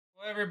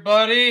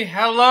Everybody,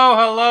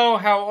 hello,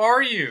 how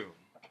are you?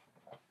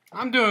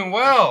 I'm doing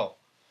well.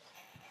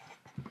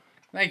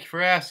 Thank you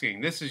for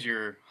asking. This is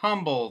your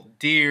humble,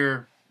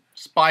 dear,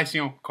 spicy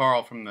Uncle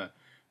Carl from the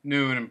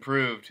new and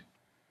improved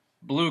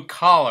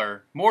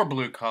more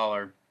blue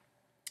collar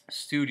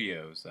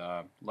studios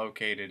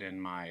located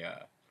in my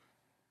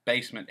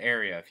basement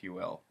area, if you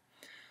will.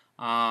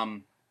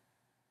 How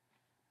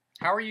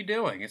are you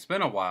doing? It's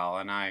been a while,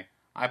 and I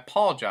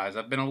apologize.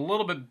 I've been a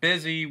little bit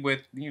busy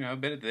with, a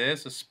bit of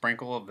this, a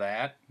sprinkle of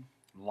that.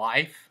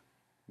 Life,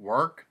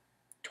 work,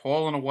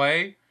 toiling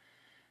away,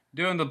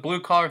 doing the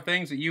blue-collar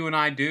things that you and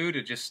I do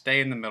to just stay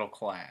in the middle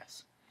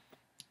class.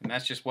 And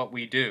that's just what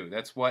we do.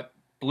 That's what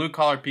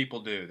blue-collar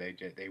people do.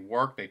 They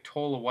work, they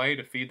toil away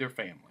to feed their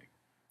family.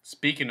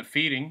 Speaking of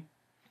feeding,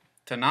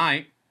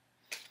 tonight,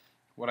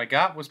 what I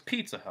got was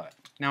Pizza Hut.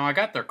 Now, I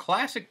got their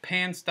classic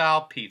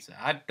pan-style pizza.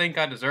 I think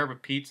I deserve a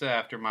pizza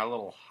after my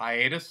little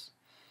hiatus,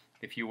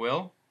 if you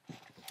will.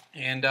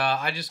 And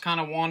I just kind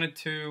of wanted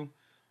to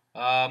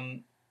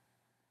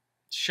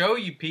show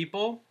you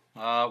people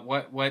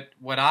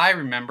what I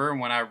remember and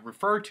what I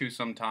refer to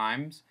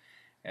sometimes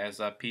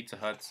as Pizza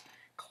Hut's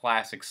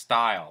classic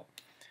style.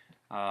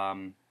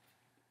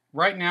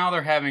 Right now,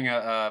 they're having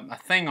a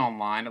thing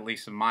online, at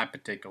least in my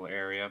particular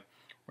area,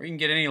 where you can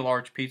get any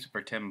large pizza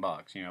for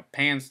 $10.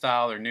 Pan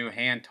style, their new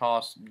hand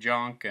tossed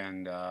junk,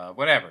 and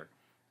whatever,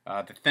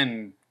 the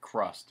thin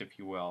crust, if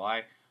you will.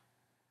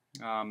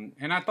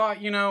 And I thought,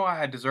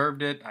 I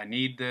deserved it. I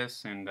need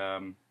this, and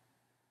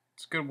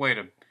it's a good way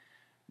to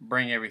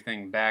bring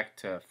everything back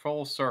to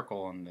full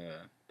circle on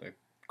the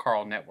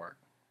Karl network.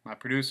 My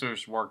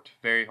producers worked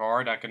very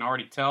hard. I can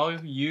already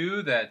tell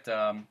you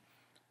that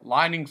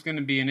lighting's going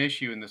to be an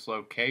issue in this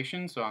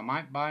location, so I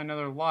might buy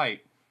another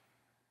light.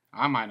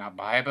 I might not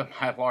buy it, but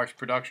my large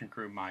production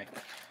crew might.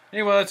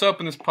 Anyway, let's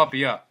open this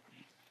puppy up.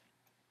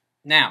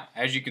 Now,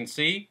 as you can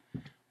see,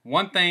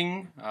 one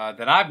thing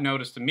that I've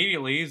noticed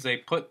immediately is they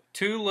put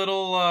two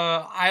little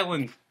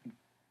island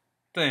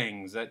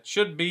things that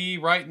should be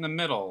right in the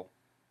middle,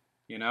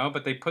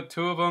 but they put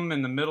two of them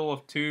in the middle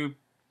of two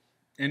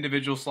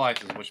individual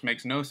slices, which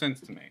makes no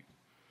sense to me.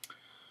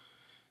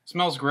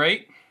 Smells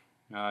great.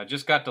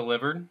 Just got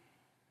delivered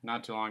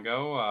not too long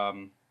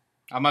ago.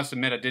 I must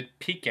admit I did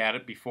peek at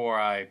it before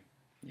I,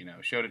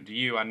 showed it to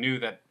you. I knew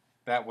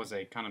that was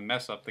a kind of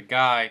mess up. The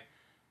guy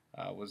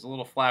was a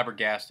little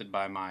flabbergasted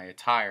by my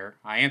attire.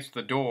 I answer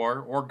the door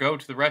or go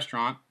to the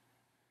restaurant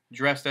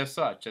dressed as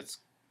such. That's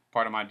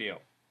part of my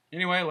deal.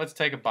 Anyway, let's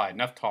take a bite.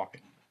 Enough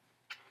talking.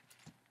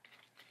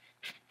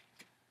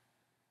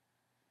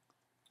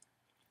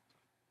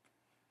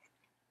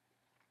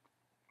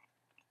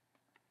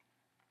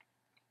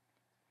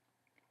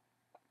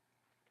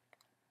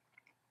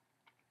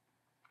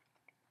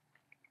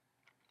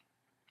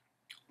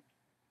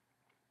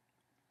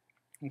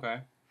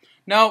 Okay.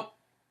 Now,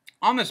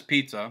 on this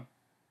pizza,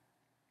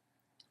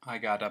 I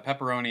got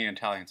pepperoni and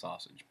Italian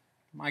sausage.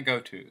 My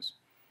go-tos.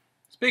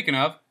 Speaking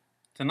of,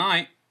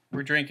 tonight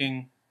we're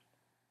drinking.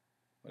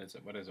 What is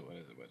it?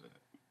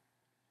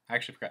 I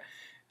actually forgot.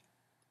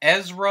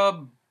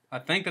 Ezra, I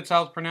think that's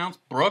how it's pronounced.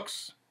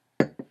 Brooks.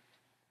 It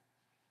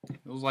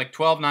was like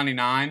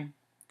 $12.99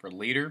 for a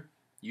liter.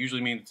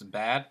 Usually means it's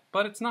bad,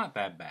 but it's not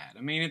that bad.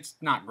 I mean, it's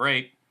not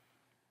great,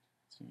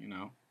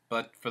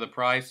 but for the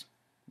price,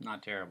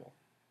 not terrible.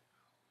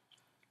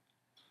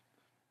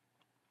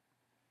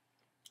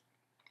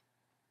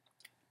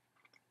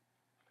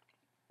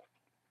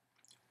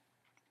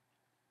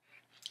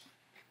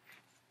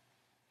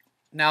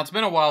 Now, it's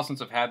been a while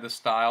since I've had this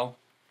style.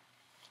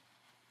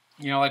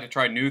 I like to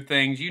try new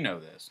things. You know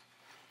this.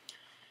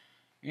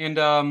 And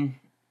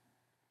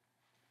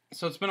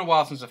so it's been a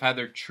while since I've had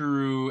their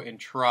true and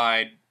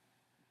tried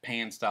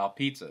pan-style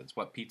pizza. It's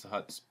what Pizza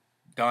Hut's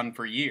done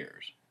for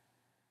years.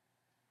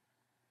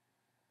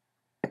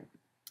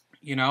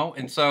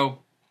 And so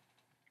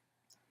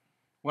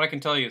what I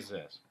can tell you is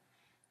this.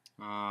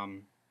 Now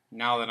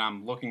that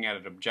I'm looking at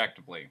it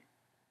objectively,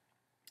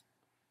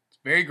 it's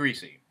very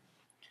greasy.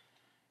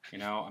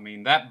 I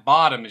mean, that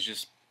bottom is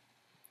just,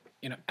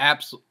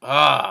 absolute.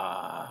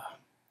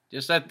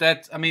 Just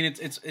that's. I mean,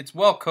 it's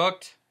well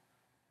cooked,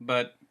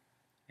 but,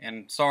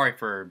 and sorry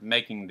for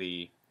making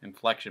the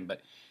inflection,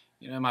 but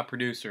my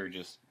producer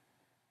just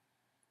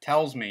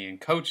tells me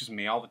and coaches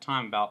me all the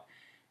time about,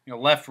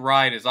 left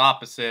right is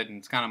opposite, and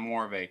it's kind of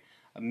more of a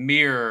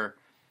mirror,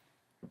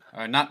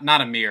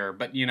 not a mirror,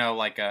 but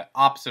like a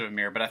opposite of a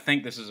mirror. But I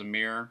think this is a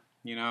mirror.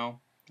 It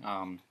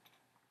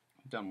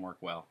doesn't work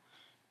well.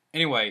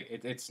 Anyway,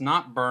 it's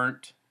not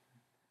burnt.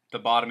 The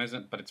bottom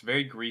isn't, but it's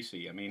very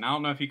greasy. I mean, I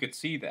don't know if you could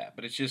see that,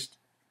 but it's just,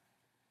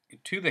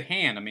 to the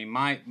hand, I mean,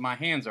 my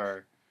hands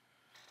are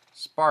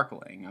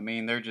sparkling. I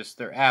mean, they're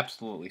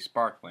absolutely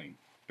sparkling.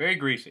 Very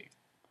greasy.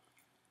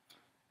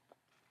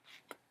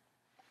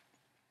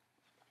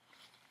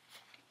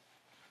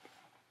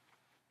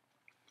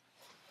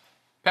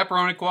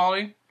 Pepperoni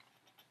quality.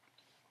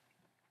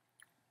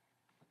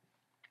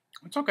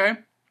 It's okay.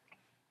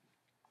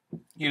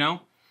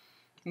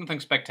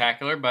 Nothing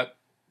spectacular, but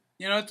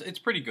it's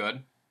pretty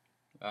good.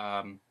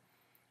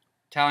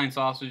 Italian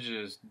sausage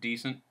is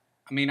decent.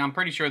 I mean, I'm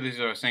pretty sure these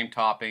are the same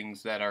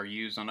toppings that are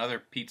used on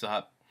other Pizza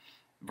Hut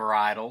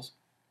varietals,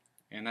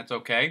 and that's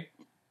okay.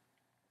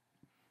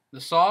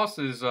 The sauce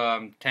is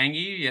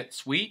tangy yet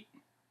sweet,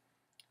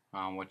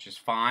 which is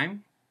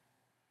fine.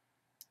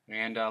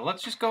 And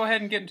let's just go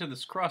ahead and get into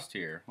this crust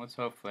here. Let's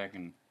hopefully I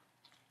can...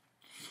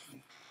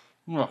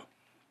 Ugh.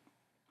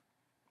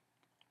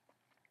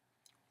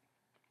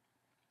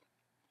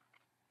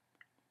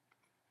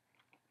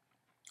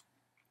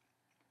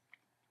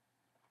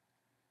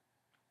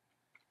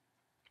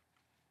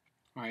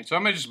 Alright, so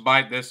I'm going to just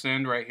bite this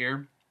end right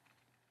here.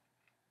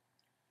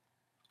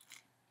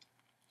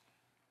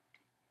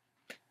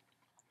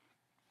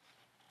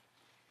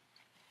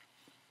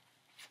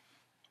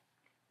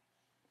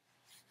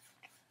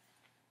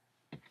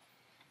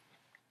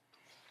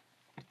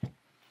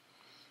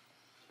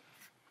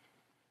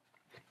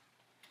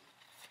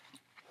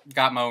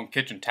 Got my own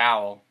kitchen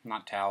towel,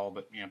 not towel,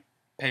 but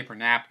paper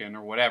napkin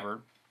or whatever.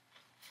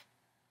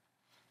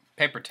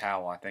 Paper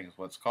towel, I think is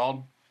what it's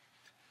called.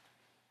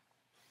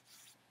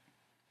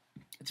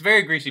 It's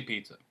very greasy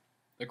pizza.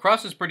 The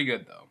crust is pretty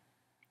good though.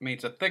 I mean,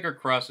 it's a thicker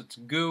crust. It's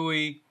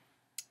gooey.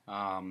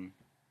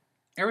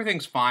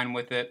 Everything's fine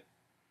with it.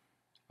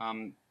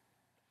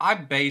 I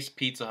base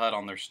Pizza Hut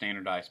on their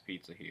standardized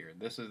pizza here.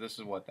 This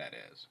is what that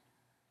is.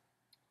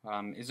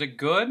 Is it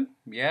good?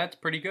 Yeah, it's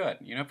pretty good.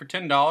 For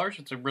 $10,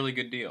 it's a really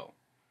good deal.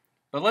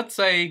 But let's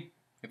say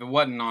if it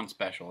wasn't on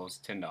special, it was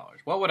 $10.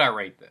 What would I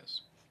rate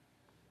this?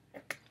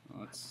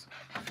 Let's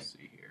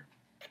see here.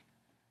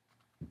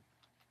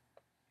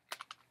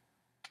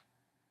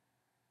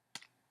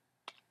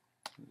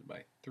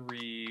 By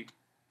 3.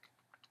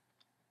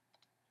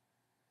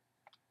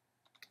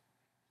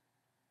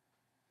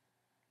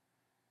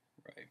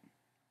 Right.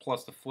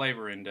 Plus the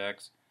flavor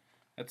index.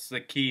 That's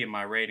the key in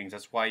my ratings.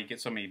 That's why you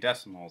get so many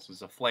decimals,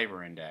 is a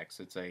flavor index.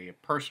 It's a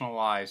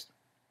personalized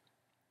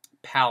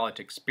palate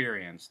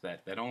experience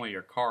that only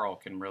your Karl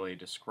can really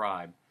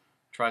describe.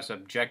 Tries to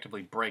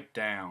objectively break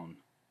down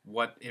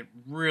what it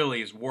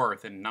really is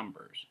worth in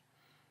numbers.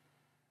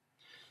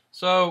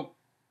 So,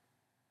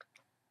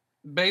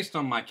 based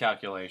on my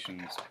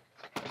calculations,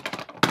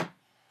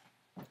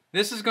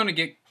 this is going to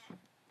get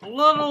a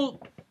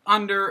little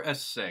under a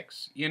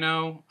 6.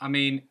 I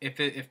mean,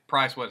 if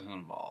price wasn't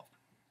involved.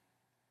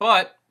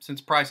 But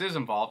since price is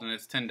involved and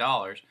it's $10,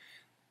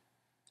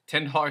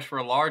 $10 for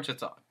a large,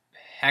 that's a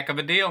heck of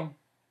a deal.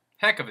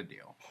 Heck of a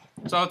deal.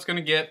 So it's going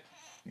to get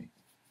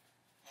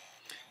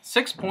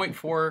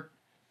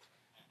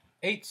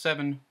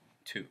 6.4872.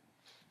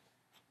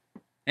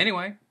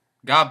 Anyway,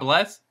 God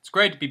bless. It's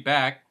great to be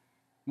back.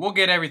 We'll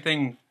get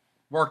everything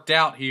worked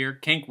out here,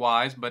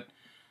 kink-wise, but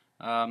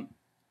I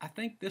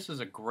think this is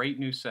a great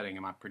new setting,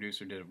 and my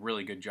producer did a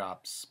really good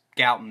job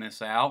scouting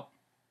this out.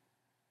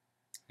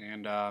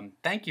 And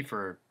thank you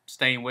for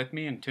staying with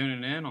me and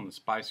tuning in on the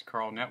Spicy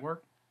Karl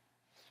Network.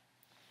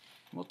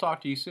 We'll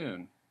talk to you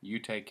soon. You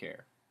take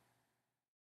care.